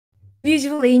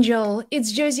Beautiful angel,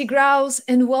 it's Josie Grouse,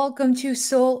 and welcome to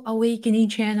Soul Awakening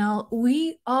channel.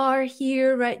 We are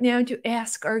here right now to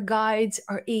ask our guides,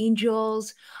 our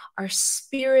angels, our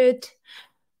spirit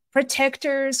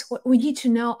protectors what we need to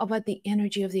know about the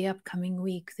energy of the upcoming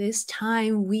week. This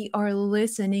time we are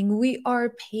listening, we are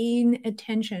paying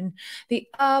attention. The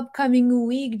upcoming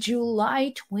week,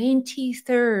 July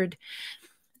 23rd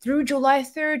through July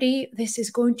 30, this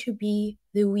is going to be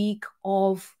the week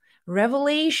of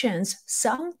revelations,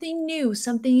 something new,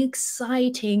 something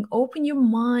exciting. Open your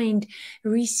mind,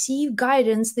 receive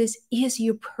guidance. This is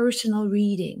your personal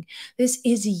reading. This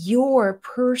is your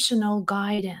personal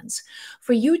guidance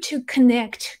for you to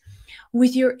connect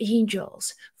with your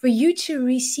angels, for you to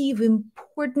receive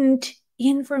important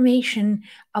information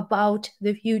about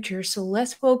the future. So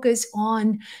let's focus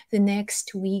on the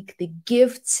next week, the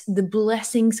gifts, the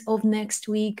blessings of next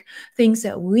week, things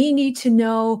that we need to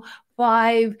know.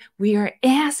 5, we are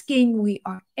asking, we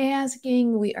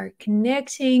are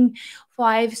connecting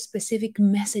 5 specific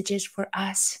messages for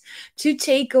us to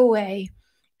take away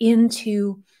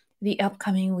into the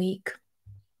upcoming week.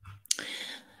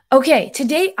 Okay,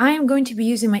 today I am going to be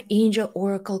using my Angel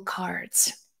Oracle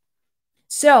cards.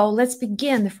 So let's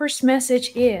begin. The first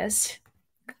message is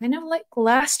kind of like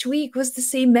last week was the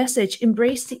same message: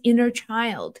 embrace the inner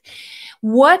child.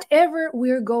 Whatever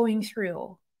we're going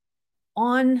through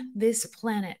on this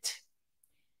planet,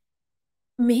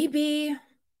 maybe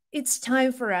it's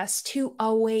time for us to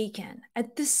awaken.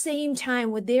 At the same time,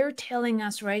 what they're telling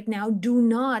us right now, do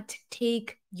not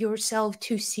take yourself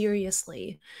too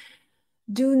seriously.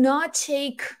 Do not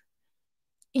take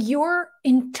your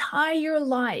entire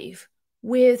life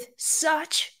with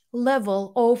such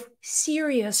level of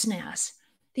seriousness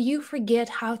that you forget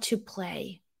how to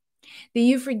play, that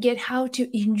you forget how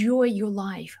to enjoy your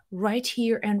life right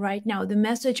here and right now. The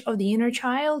message of the inner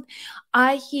child,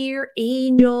 I hear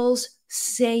angels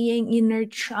saying inner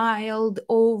child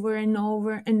over and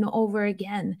over and over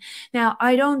again. Now,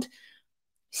 I don't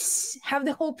have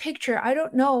the whole picture. I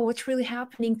don't know what's really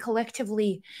happening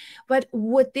collectively, but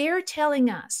what they're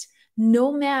telling us,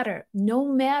 no matter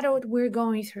what we're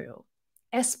going through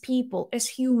as people, as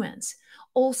humans,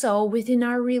 also within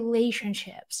our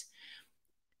relationships,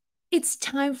 it's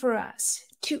time for us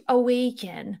to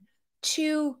awaken,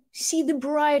 to see the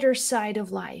brighter side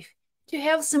of life, to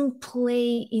have some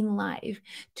play in life,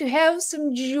 to have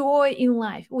some joy in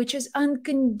life, which is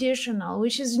unconditional,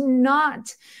 which is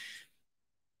not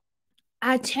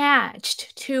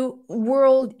attached to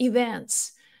world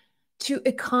events, to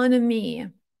economy,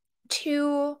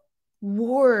 to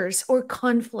wars or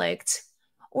conflicts,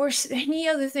 or any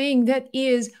other thing that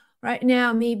is right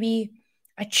now maybe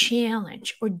a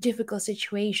challenge or difficult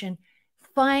situation.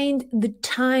 Find the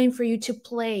time for you to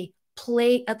play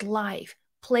at life.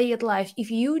 Play at life. If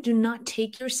you do not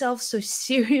take yourself so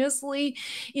seriously,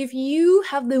 if you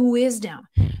have the wisdom,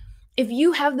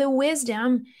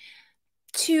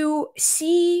 to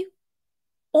see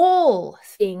all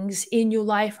things in your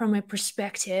life from a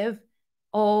perspective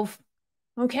of,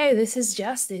 okay, this is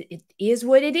just it. It is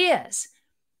what it is.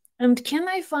 And can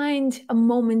I find a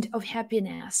moment of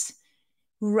happiness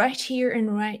right here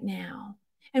and right now?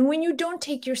 And when you don't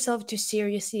take yourself too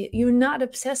seriously, you're not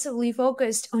obsessively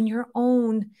focused on your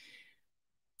own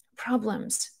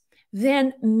problems,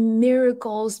 then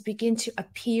miracles begin to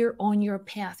appear on your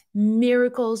path.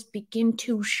 Miracles begin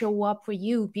to show up for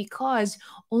you because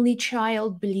only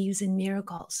child believes in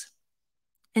miracles.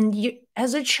 And you,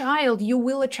 as a child, you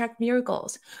will attract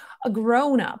miracles. A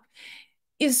grown-up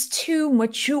is too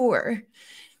mature,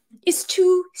 is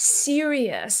too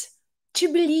serious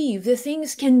to believe that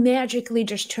things can magically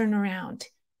just turn around.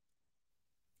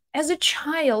 As a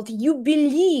child, you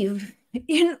believe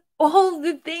in all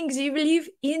the things. You believe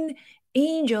in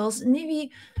angels.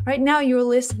 Maybe right now you're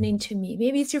listening to me.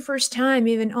 Maybe it's your first time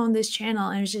even on this channel,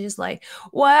 and it's just like,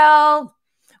 well,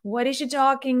 what is she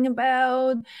talking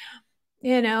about?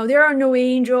 You know, there are no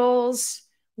angels.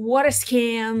 What a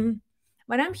scam.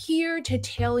 But I'm here to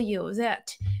tell you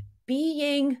that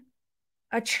being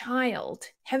a child,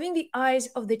 having the eyes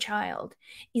of the child,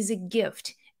 is a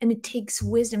gift, and it takes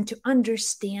wisdom to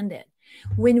understand it.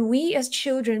 When we as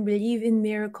children believe in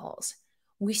miracles,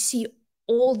 we see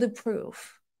all the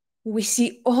proof. We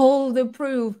see all the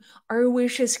proof our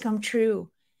wishes come true.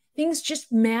 Things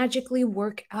just magically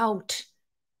work out.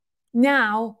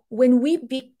 Now, when we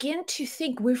begin to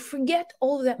think, we forget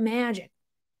all of that magic.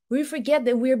 We forget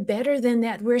that we're better than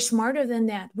that. We're smarter than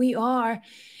that. We are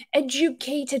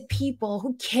educated people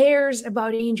who cares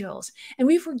about angels. And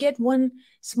we forget one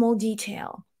small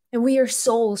detail. And we are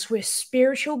souls. We're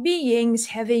spiritual beings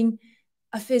having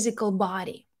a physical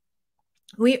body.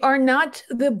 We are not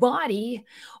the body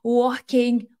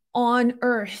walking on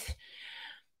earth.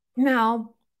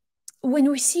 Now, when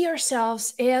we see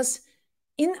ourselves as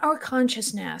in our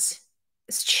consciousness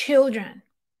as children,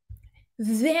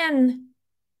 then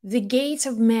the gates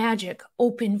of magic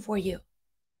open for you,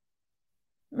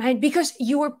 right? Because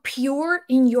you are pure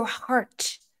in your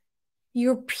heart.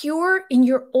 You're pure in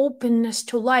your openness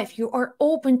to life. You are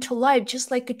open to life, just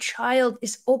like a child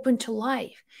is open to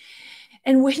life.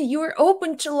 And when you're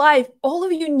open to life, all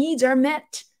of your needs are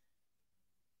met.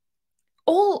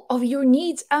 All of your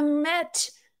needs are met.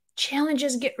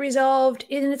 Challenges get resolved.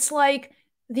 And it's like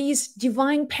these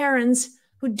divine parents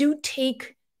who do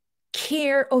take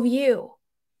care of you.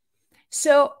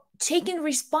 So taking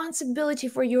responsibility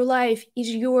for your life is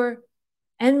your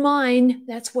and mine.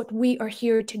 That's what we are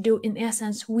here to do in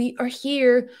essence. We are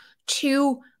here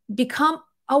to become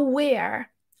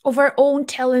aware of our own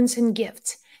talents and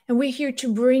gifts. And we're here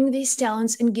to bring these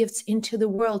talents and gifts into the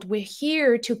world. We're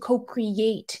here to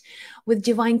co-create with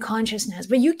divine consciousness.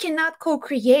 But you cannot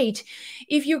co-create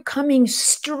if you're coming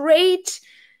straight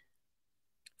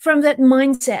from that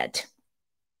mindset.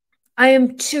 I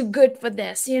am too good for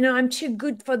this. I'm too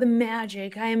good for the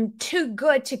magic. I am too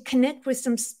good to connect with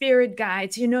some spirit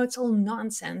guides. It's all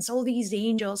nonsense. All these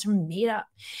angels are made up.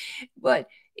 But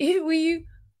if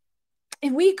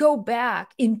we go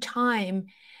back in time,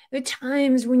 the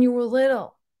times when you were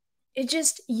little,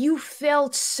 you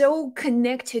felt so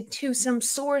connected to some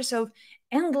source of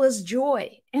endless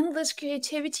joy, endless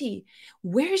creativity.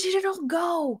 Where did it all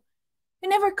go? You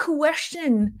never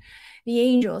questioned the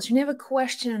angels. You never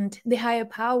questioned the higher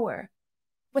power.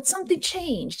 But something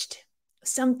changed.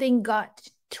 Something got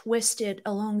twisted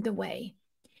along the way.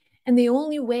 And the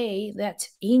only way that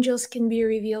angels can be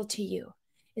revealed to you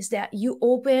is that you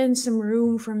open some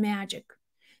room for magic.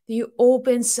 That you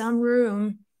open some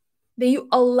room, that you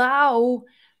allow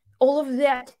all of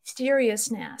that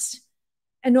seriousness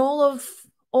and all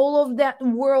of that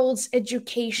world's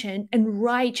education and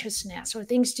righteousness, or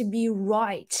things to be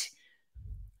right.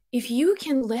 If you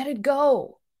can let it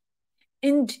go,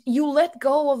 and you let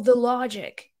go of the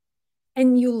logic,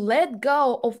 and you let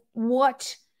go of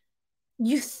what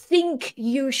you think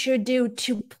you should do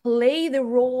to play the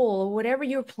role or whatever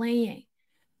you're playing,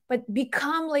 but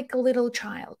become like a little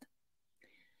child.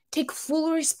 Take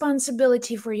full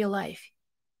responsibility for your life.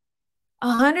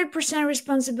 100%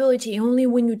 responsibility. Only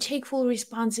when you take full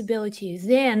responsibility,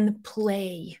 then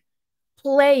play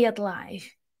at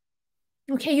life.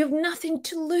 Okay, you have nothing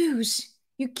to lose.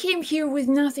 You came here with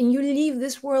nothing. You leave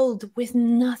this world with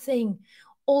nothing.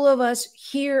 All of us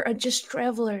here are just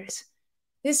travelers.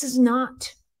 This is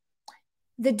not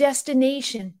the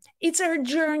destination. It's our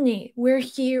journey. We're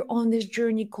here on this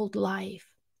journey called life.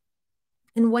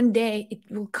 And one day it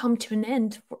will come to an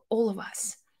end for all of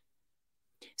us.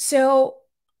 So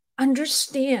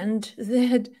understand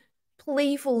that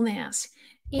playfulness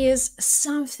is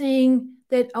something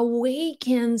that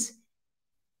awakens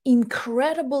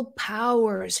incredible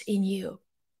powers in you,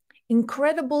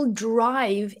 incredible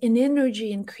drive and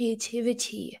energy and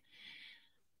creativity.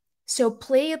 So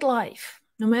play at life,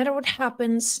 no matter what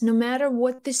happens, no matter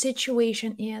what the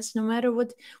situation is, no matter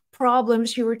what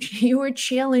problems you were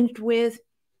challenged with.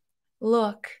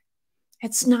 Look,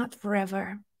 it's not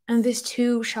forever, and this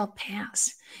too shall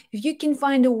pass. If you can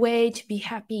find a way to be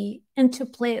happy and to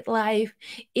play at life,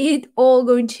 it all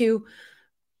going to,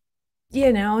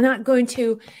 not going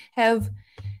to have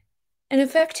an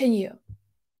effect on you,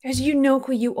 as you know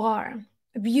who you are,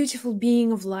 a beautiful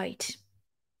being of light.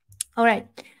 All right,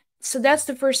 so that's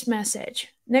the first message.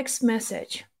 Next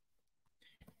message: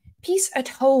 peace at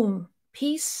home.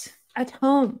 Peace at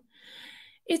home.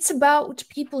 It's about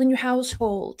people in your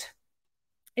household.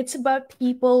 It's about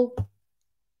people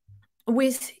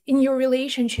in your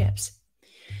relationships.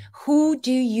 Who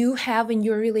do you have in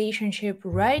your relationship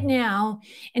right now?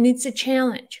 And it's a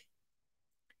challenge.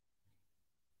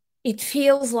 It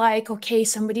feels like, okay,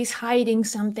 somebody's hiding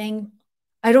something.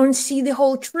 I don't see the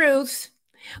whole truth.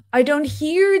 I don't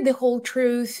hear the whole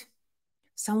truth.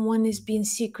 Someone is being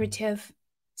secretive.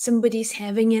 Somebody's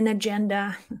having an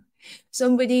agenda.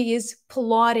 Somebody is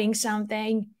plotting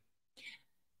something.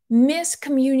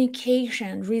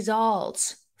 Miscommunication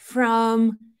results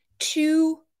from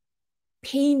two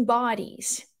pain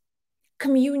bodies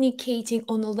communicating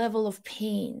on the level of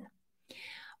pain.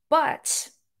 But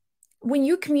when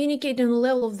you communicate on the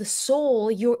level of the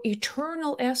soul, your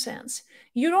eternal essence,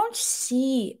 you don't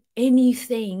see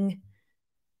anything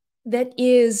that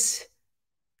is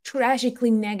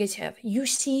tragically negative. You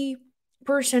see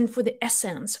person for the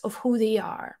essence of who they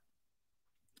are.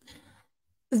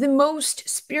 the most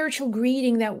spiritual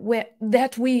greeting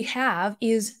that we have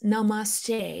is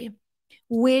namaste,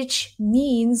 which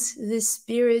means the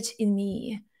spirit in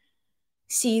me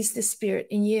sees the spirit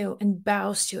in you and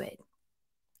bows to it.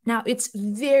 Now, it's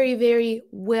very, very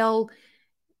well,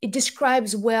 it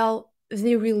describes well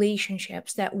the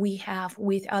relationships that we have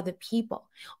with other people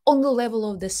on the level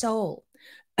of the soul.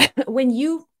 When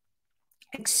you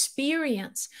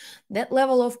experience that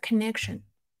level of connection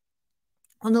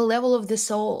on the level of the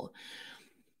soul,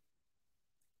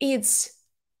 it's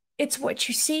what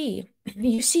you see.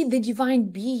 You see the divine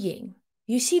being,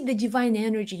 you see the divine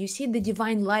energy, you see the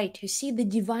divine light, you see the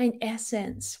divine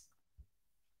essence.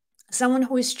 Someone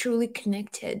who is truly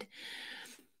connected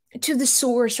to the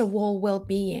source of all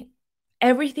well-being.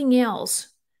 Everything else,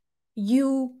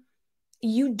 you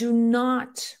do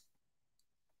not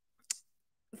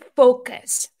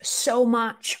focus so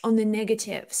much on the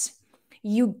negatives.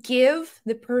 You give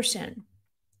the person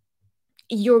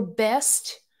your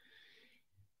best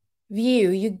view,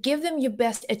 you give them your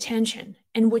best attention,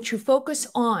 and what you focus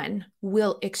on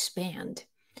will expand.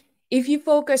 If you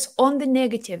focus on the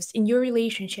negatives in your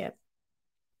relationship,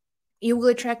 you will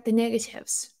attract the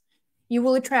negatives. You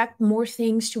will attract more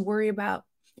things to worry about.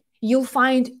 You'll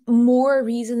find more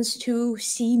reasons to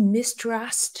see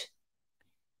mistrust.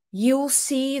 You'll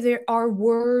see there are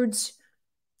words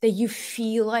that you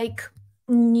feel like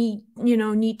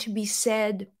need to be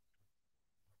said.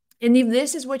 And if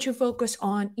this is what you focus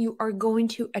on, you are going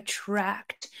to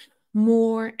attract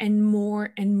more and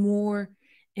more and more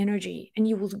energy, and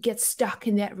you will get stuck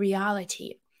in that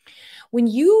reality. When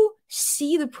you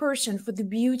see the person for the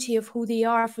beauty of who they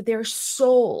are, for their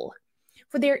soul,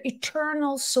 for their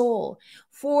eternal soul,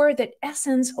 for that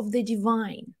essence of the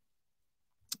divine,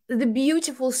 the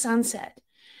beautiful sunset.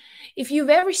 If you've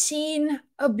ever seen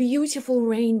a beautiful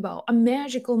rainbow, a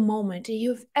magical moment, if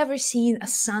you've ever seen a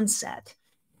sunset,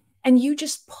 and you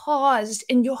just paused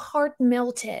and your heart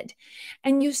melted,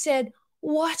 and you said,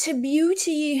 "What a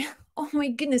beauty! Oh my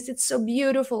goodness, it's so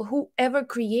beautiful. Whoever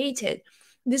created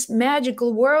this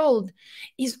magical world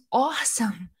is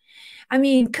awesome. I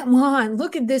mean, come on,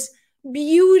 look at this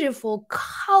beautiful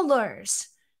colors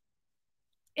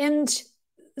and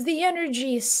the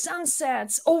energy,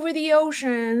 sunsets over the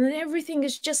ocean, and everything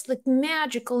is just like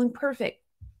magical and perfect."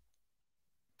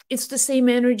 It's the same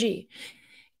energy.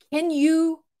 Can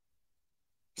you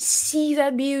see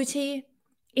that beauty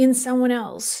in someone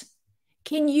else?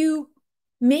 Can you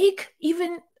make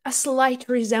even a slight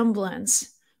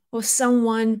resemblance of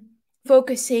someone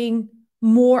focusing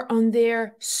more on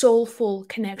their soulful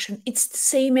connection? It's the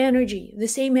same energy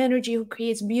who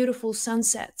creates beautiful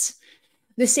sunsets.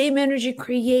 The same energy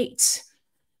creates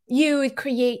you, it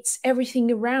creates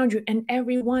everything around you and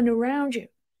everyone around you.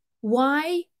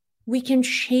 Why? We can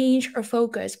change our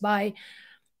focus by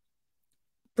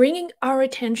bringing our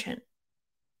attention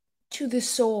to the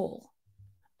soul,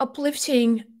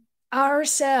 uplifting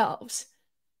ourselves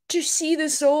to see the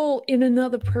soul in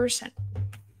another person,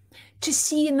 to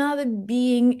see another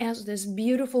being as this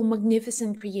beautiful,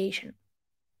 magnificent creation.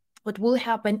 What will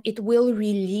happen? It will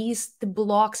release the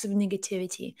blocks of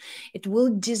negativity. It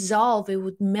will dissolve. It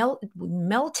would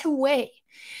melt away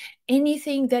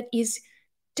anything that is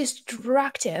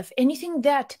destructive, anything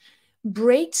that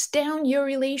breaks down your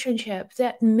relationship,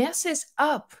 that messes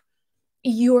up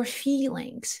your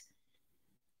feelings.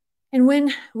 And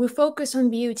when we focus on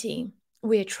beauty,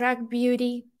 we attract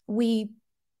beauty, we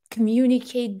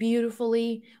communicate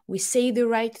beautifully, we say the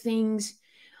right things,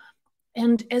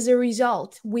 and as a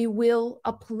result, we will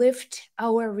uplift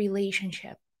our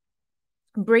relationship,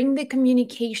 bring the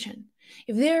communication.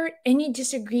 If there are any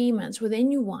disagreements with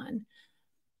anyone,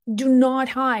 do not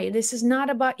hide. This is not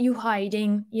about you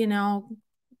hiding,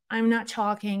 I'm not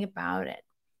talking about it.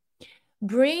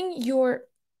 Bring your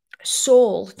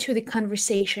soul to the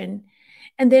conversation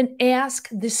and then ask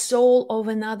the soul of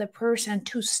another person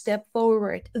to step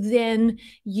forward. Then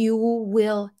you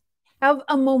will have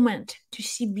a moment to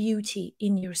see beauty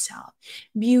in yourself,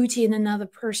 beauty in another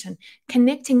person,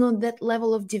 connecting on that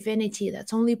level of divinity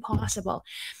that's only possible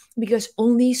because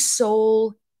only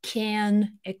soul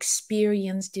can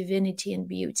experience divinity and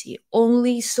beauty.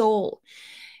 Only soul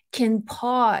can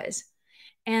pause,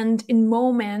 and in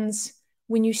moments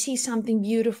when you see something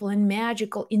beautiful and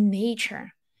magical in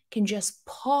nature, can just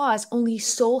pause. Only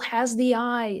soul has the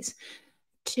eyes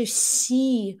to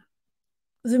see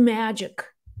the magic.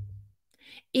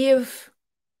 If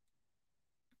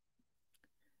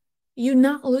you're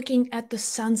not looking at the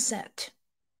sunset,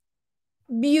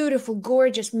 beautiful,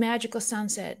 gorgeous, magical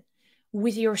sunset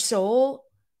with your soul,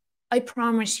 I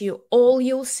promise you, all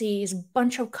you'll see is a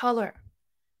bunch of color.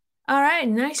 All right,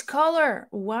 nice color.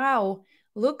 Wow,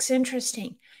 looks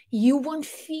interesting. You won't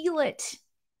feel it.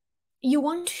 You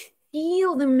won't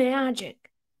feel the magic,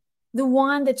 the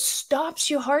one that stops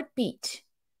your heartbeat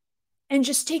and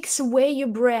just takes away your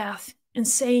breath and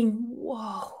saying,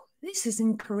 whoa, this is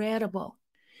incredible.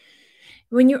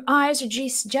 When your eyes are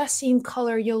just seeing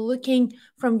color, you're looking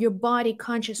from your body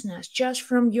consciousness, just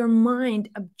from your mind,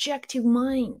 objective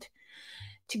mind.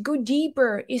 To go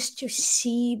deeper is to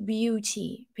see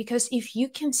beauty, because if you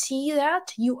can see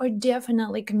that, you are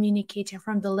definitely communicating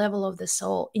from the level of the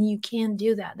soul, and you can't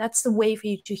do that. That's the way for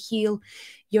you to heal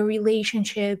your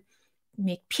relationship,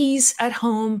 make peace at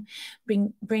home,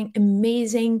 bring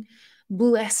amazing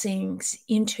blessings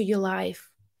into your life.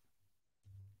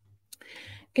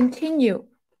 Continue.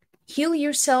 Heal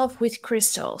yourself with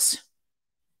crystals.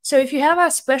 So if you have a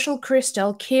special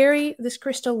crystal, carry this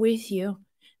crystal with you.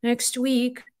 Next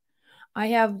week, I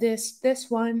have this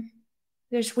one.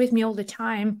 There's with me all the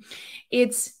time.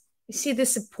 It's, you see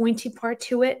this pointy part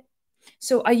to it?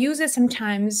 So I use it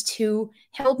sometimes to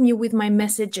help me with my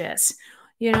messages.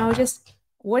 Just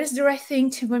what is the right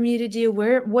thing for me to do?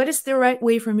 What is the right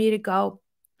way for me to go?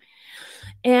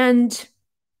 And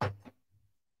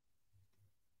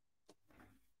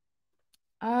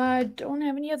I don't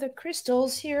have any other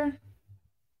crystals here.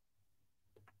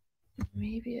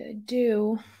 Maybe I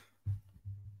do.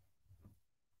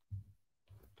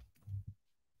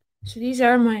 So these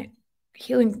are my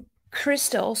healing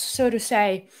crystals, so to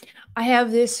say. I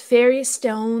have this fairy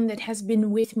stone that has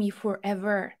been with me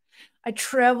forever. I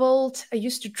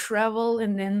used to travel,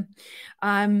 and then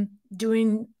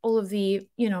doing all of the,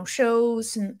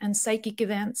 shows and psychic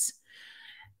events.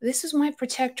 This is my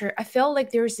protector. I felt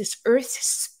like there's this earth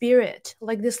spirit,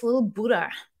 like this little Buddha.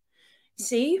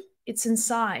 See, it's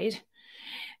inside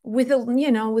with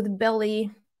with a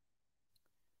belly,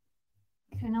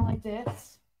 kind of like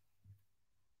this.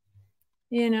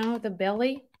 The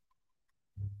belly.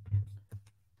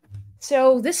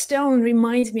 So this stone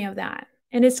reminds me of that.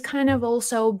 And it's kind of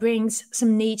also brings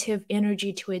some native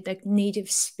energy to it, like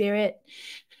native spirit.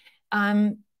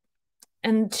 And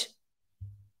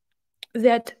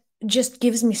that just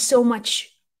gives me so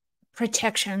much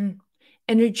protection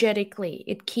energetically.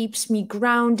 It keeps me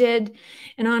grounded.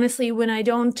 And honestly, when I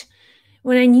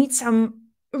need some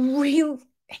real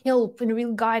help and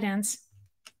real guidance,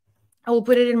 I will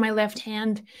put it in my left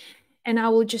hand and I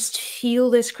will just feel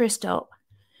this crystal.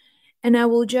 And I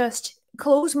will just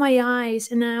close my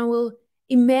eyes and I will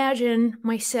imagine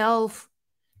myself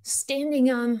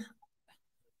standing on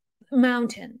a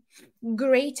mountain,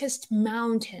 greatest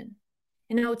mountain.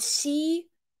 And I would see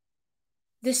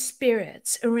the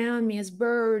spirits around me as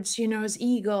birds, as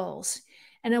eagles.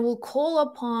 And I will call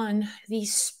upon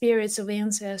these spirits of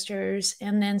ancestors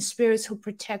and then spirits who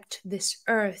protect this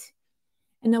earth.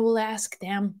 And I will ask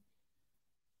them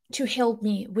to help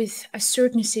me with a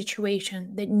certain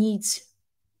situation that needs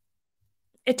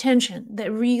attention, that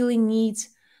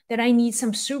I need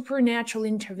some supernatural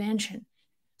intervention.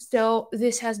 So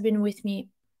this has been with me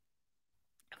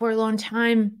for a long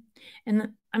time.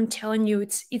 And I'm telling you,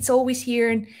 it's always here.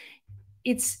 And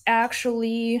it's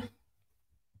actually,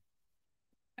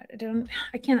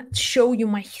 I can't show you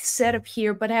my setup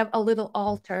here, but I have a little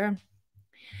altar.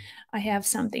 I have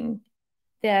something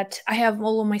that I have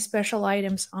all of my special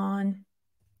items on.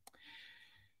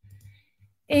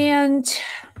 And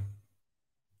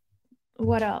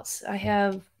what else? I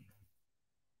have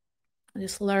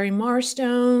this Larimar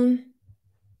stone.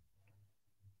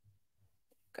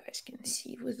 You guys can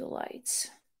see with the lights.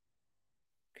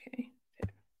 Okay.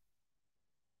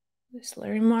 This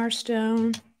Larimar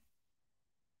stone.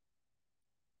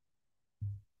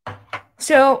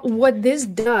 So what this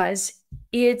does,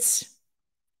 it's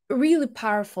really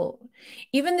powerful.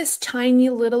 Even this tiny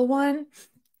little one,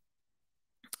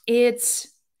 it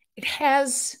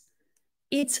has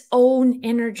its own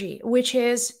energy, which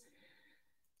is,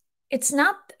 it's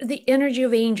not the energy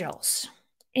of angels,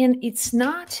 and it's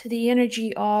not the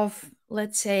energy of,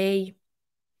 let's say,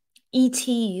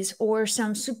 ETs or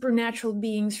some supernatural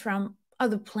beings from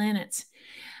other planets.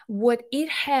 What it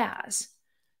has,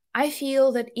 I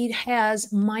feel that it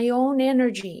has my own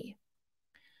energy,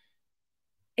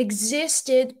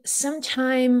 existed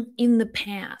sometime in the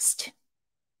past.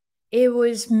 It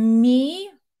was me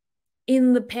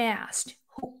in the past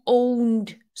who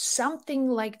owned something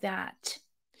like that.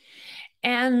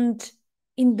 And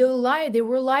there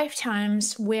were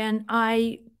lifetimes when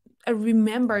I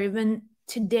remember, even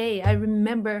today, I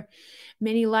remember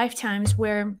many lifetimes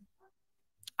where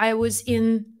I was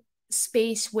in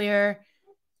space where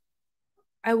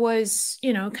I was,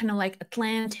 kind of like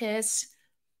Atlantis,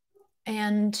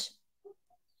 and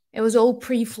It was all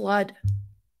pre-flood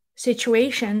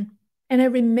situation. And I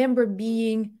remember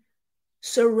being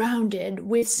surrounded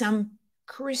with some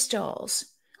crystals,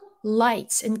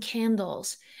 lights, and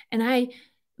candles. And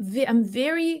I'm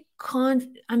very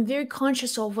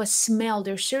conscious of a smell.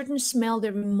 There's certain smell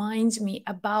that reminds me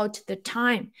about the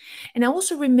time. And I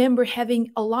also remember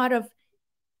having a lot of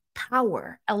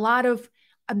power, a lot of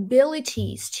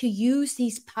abilities to use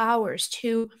these powers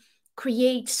to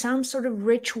create some sort of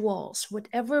rituals,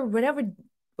 whatever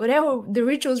the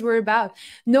rituals were about.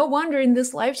 No wonder in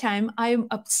this lifetime I'm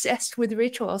obsessed with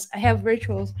rituals. I have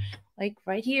rituals like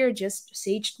right here, just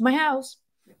saged my house.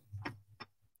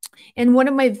 And one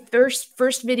of my first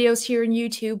videos here on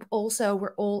YouTube also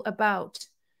were all about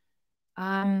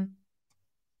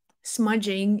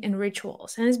smudging and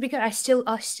rituals, and it's because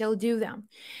I still do them.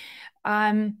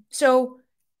 So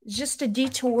just a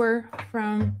detour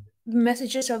from the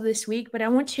messages of this week, but I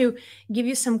want to give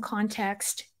you some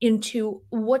context into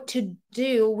what to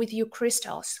do with your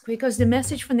crystals, because the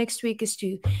message for next week is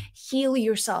to heal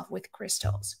yourself with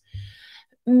crystals.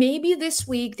 Maybe this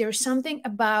week there's something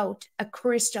about a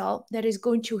crystal that is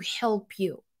going to help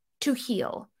you to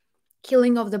heal.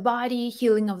 Healing of the body,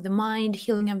 healing of the mind,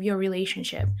 healing of your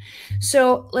relationship.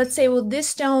 So let's say, well, this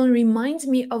stone reminds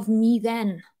me of me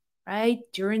then, right?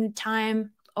 During the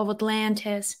time of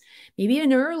Atlantis, maybe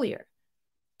even earlier.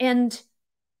 And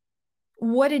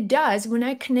what it does when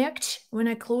I connect, when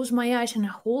I close my eyes and I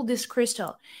hold this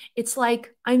crystal, it's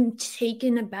like I'm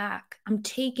taken aback. I'm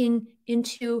taken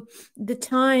into the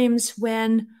times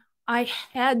when I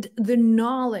had the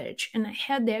knowledge and I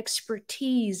had the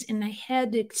expertise and I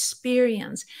had the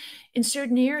experience in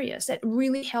certain areas that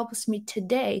really helps me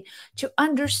today to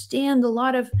understand a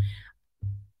lot of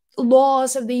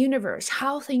laws of the universe,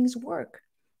 how things work.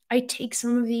 I take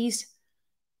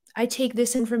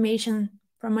this information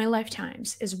from my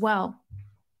lifetimes as well.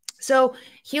 So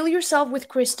heal yourself with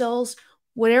crystals,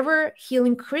 whatever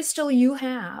healing crystal you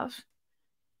have.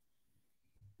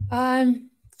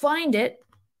 Find it,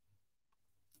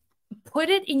 put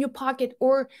it in your pocket,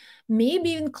 or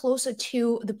maybe even closer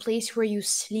to the place where you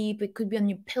sleep. It could be on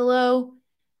your pillow,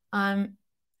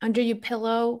 under your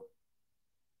pillow,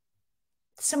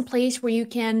 some place where you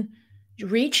can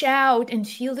reach out and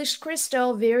feel this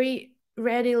crystal very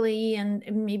readily, and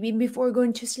maybe before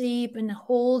going to sleep, and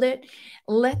hold it.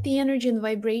 Let the energy and the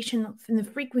vibration and the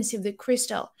frequency of the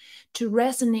crystal to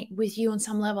resonate with you on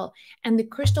some level, and the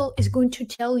crystal is going to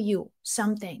tell you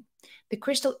something. The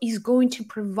crystal is going to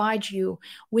provide you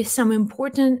with some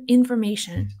important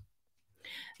information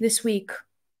this week.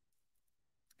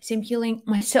 So I'm healing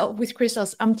myself with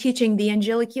crystals. I'm teaching the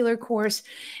Angelic Healer course,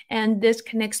 and this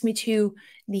connects me to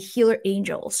the Healer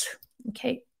Angels.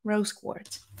 Okay, rose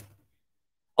quartz.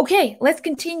 Okay, let's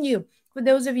continue. For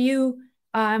those of you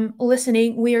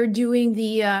listening, we are doing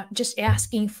the just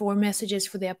asking for messages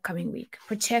for the upcoming week.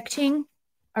 Protecting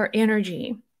our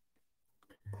energy.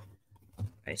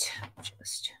 Right,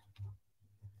 just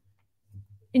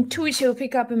intuitive,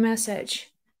 pick up a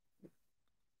message.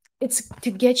 It's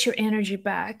to get your energy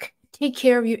back. Take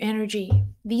care of your energy.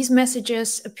 These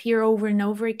messages appear over and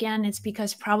over again. It's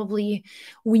because probably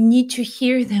we need to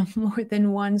hear them more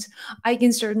than once. I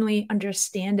can certainly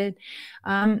understand it.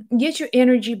 Get your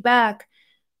energy back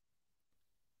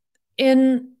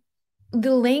in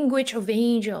the language of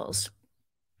angels.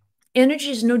 Energy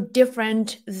is no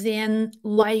different than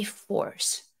life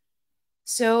force.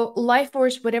 So life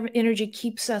force, whatever energy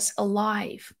keeps us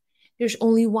alive, there's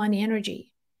only one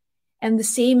energy. And the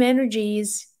same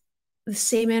energy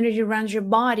runs your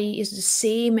body, is the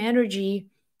same energy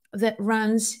that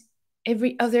runs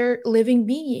every other living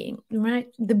being, right?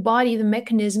 The body, the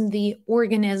mechanism, the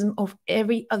organism of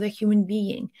every other human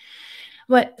being.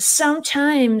 But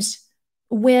sometimes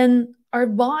when our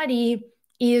body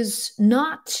is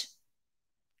not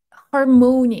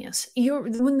harmonious,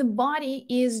 when the body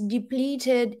is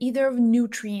depleted either of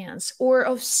nutrients or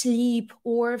of sleep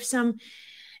or of some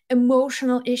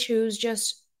emotional issues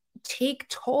just take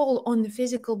toll on the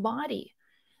physical body,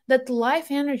 that life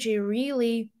energy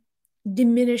really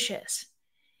diminishes.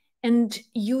 And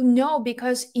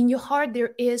because in your heart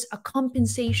there is a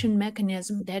compensation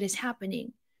mechanism that is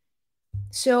happening.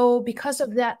 So because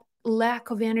of that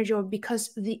lack of energy, or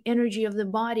because the energy of the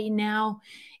body now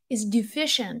is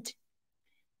deficient,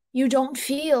 you don't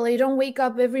wake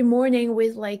up every morning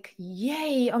with like,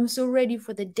 yay, I'm so ready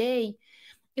for the day.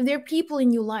 If there are people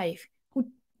in your life who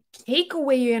take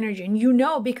away your energy,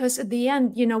 and because at the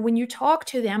end, when you talk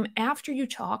to them, after you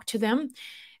talk to them,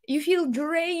 you feel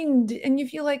drained and you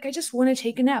feel like, I just want to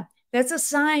take a nap. That's a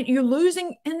sign you're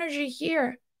losing energy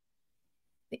here.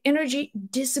 the energy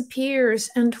disappears.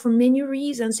 And for many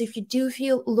reasons, if you do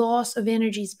feel loss of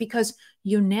energy, it's because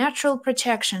your natural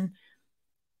protection,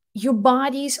 your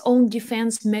body's own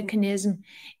defense mechanism,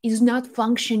 is not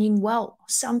functioning well.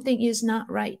 Something is not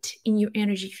right in your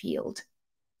energy field.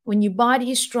 When your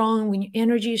body is strong, when your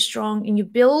energy is strong, and you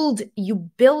build it, you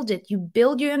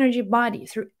build your energy body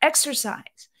through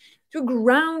exercise, through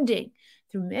grounding,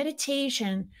 through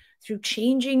meditation, through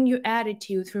changing your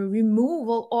attitude, through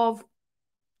removal of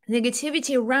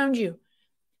negativity around you.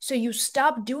 So you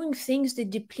stop doing things that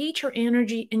deplete your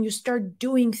energy and you start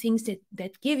doing things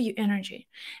that give you energy.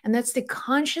 And that's the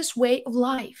conscious way of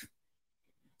life.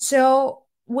 So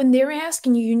when they're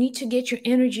asking you, you need to get your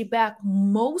energy back,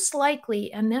 most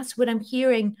likely, and that's what I'm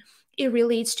hearing, it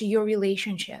relates to your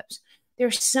relationships. There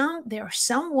are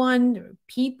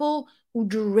people who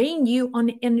drain you on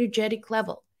an energetic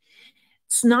level.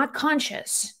 It's not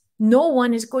conscious. No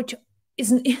one is going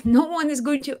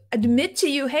to admit to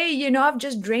you, hey, I've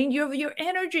just drained you of your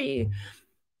energy.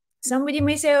 Somebody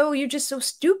may say, oh, you're just so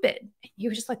stupid.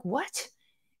 You're just like, what?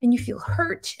 And you feel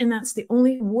hurt. And that's the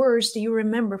only words that you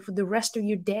remember for the rest of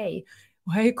your day.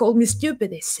 Why you called me stupid?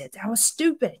 They said I was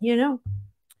stupid,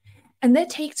 And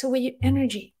that takes away your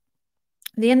energy.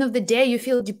 At the end of the day, you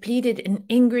feel depleted and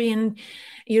angry and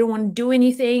you don't want to do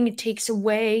anything. It takes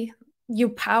away your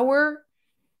power.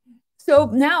 So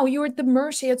now you're at the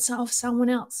mercy of someone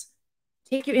else.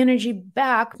 Take your energy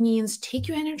back means take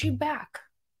your energy back.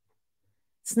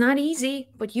 It's not easy,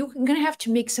 but you're going to have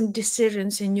to make some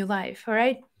decisions in your life, all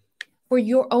right? For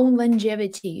your own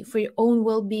longevity, for your own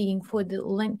well-being, for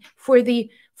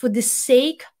the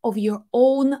sake of your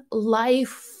own life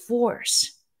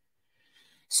force.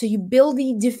 So you build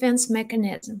the defense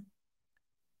mechanism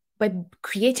by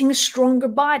creating a stronger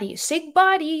body. Sick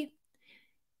body,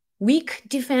 weak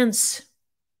defense.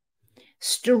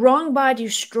 Strong body,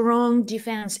 strong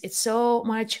defense. It's so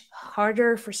much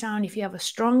harder for someone. If you have a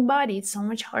strong body, it's so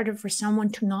much harder for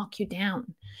someone to knock you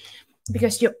down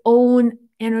because your own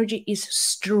energy is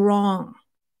strong.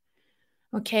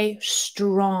 Okay,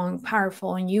 strong,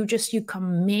 powerful, and you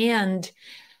command,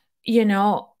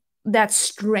 that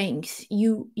strength.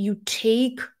 You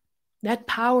take that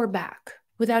power back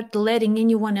without letting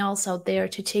anyone else out there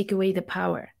to take away the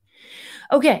power.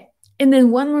 Okay, and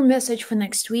then one more message for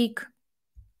next week.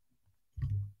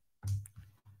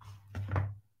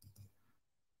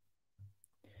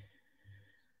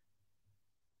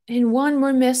 And one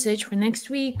more message for next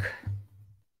week.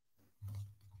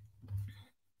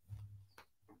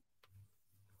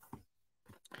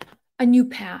 A new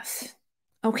path.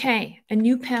 Okay, a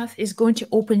new path is going to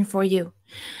open for you.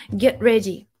 Get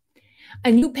ready.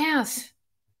 A new path.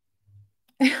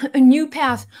 A new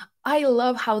path. I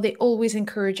love how they always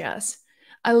encourage us.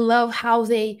 I love how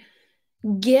they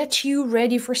get you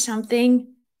ready for something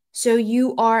so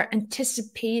you are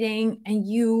anticipating and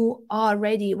you are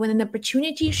ready. When an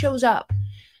opportunity shows up,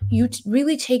 you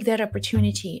really take that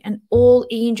opportunity. And all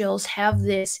angels have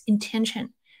this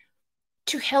intention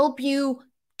to help you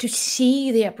to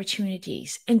see the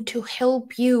opportunities and to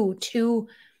help you to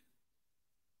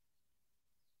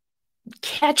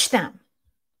catch them.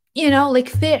 Like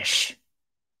fish.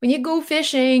 When you go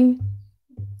fishing,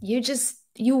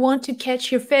 you want to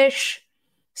catch your fish.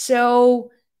 So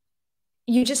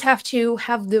you just have to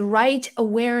have the right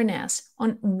awareness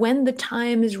on when the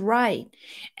time is right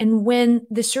and when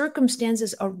the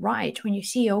circumstances are right. When you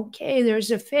see, okay,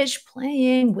 there's a fish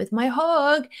playing with my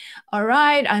hook. All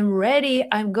right, I'm ready.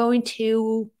 I'm going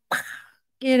to,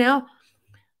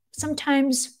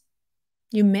 sometimes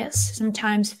you miss.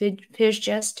 Sometimes fish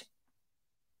just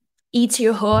eats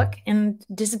your hook and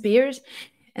disappears.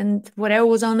 And whatever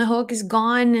was on the hook is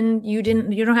gone and you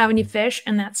don't have any fish.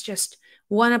 And that's just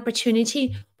one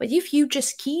opportunity. But if you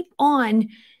just keep on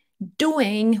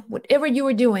doing whatever you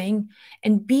are doing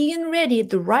and being ready at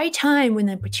the right time when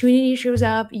the opportunity shows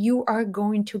up, you are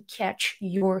going to catch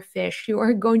your fish.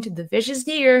 The fish is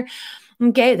here.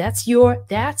 Okay, that's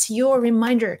your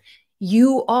reminder.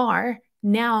 You are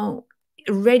now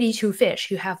ready to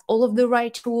fish. You have all of the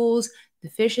right tools. The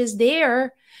fish is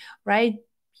there, right?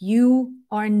 You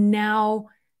are now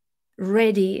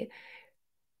ready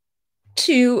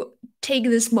to take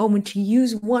this moment, to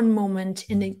use one moment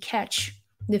and then catch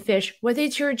the fish. Whether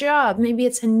it's your job, maybe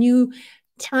it's a new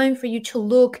time for you to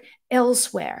look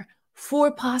elsewhere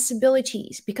for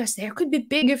possibilities, because there could be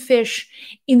bigger fish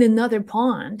in another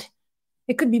pond.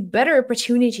 It could be better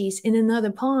opportunities in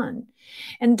another pond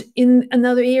and in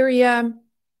another area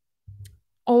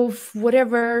of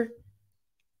whatever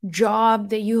job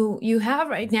that you have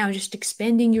right now. Just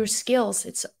expanding your skills,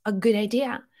 it's a good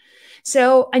idea.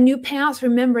 So a new path,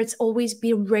 remember, it's always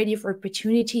be ready for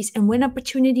opportunities. And when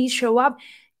opportunities show up,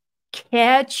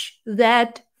 catch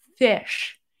that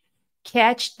fish.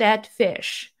 Catch that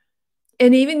fish.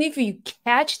 And even if you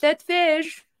catch that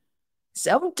fish,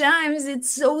 sometimes it's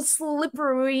so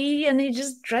slippery and it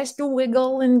just tries to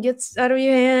wiggle and gets out of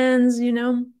your hands, you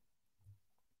know.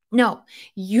 No,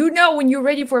 you know when you're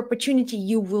ready for opportunity,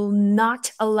 you will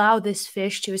not allow this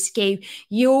fish to escape.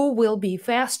 You will be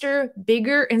faster,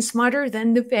 bigger, and smarter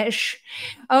than the fish.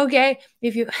 Okay?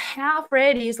 If you half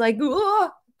ready, it's like,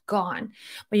 oh, gone.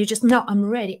 But you just, no, I'm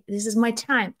ready. This is my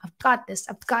time. I've got this.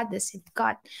 I've got this. You've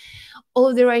got all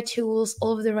of the right tools,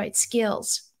 all of the right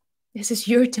skills. This is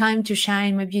your time to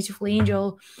shine, my beautiful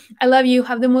angel. I love you.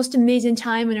 Have the most amazing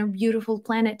time on our beautiful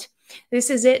planet. This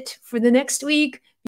is it for the next week.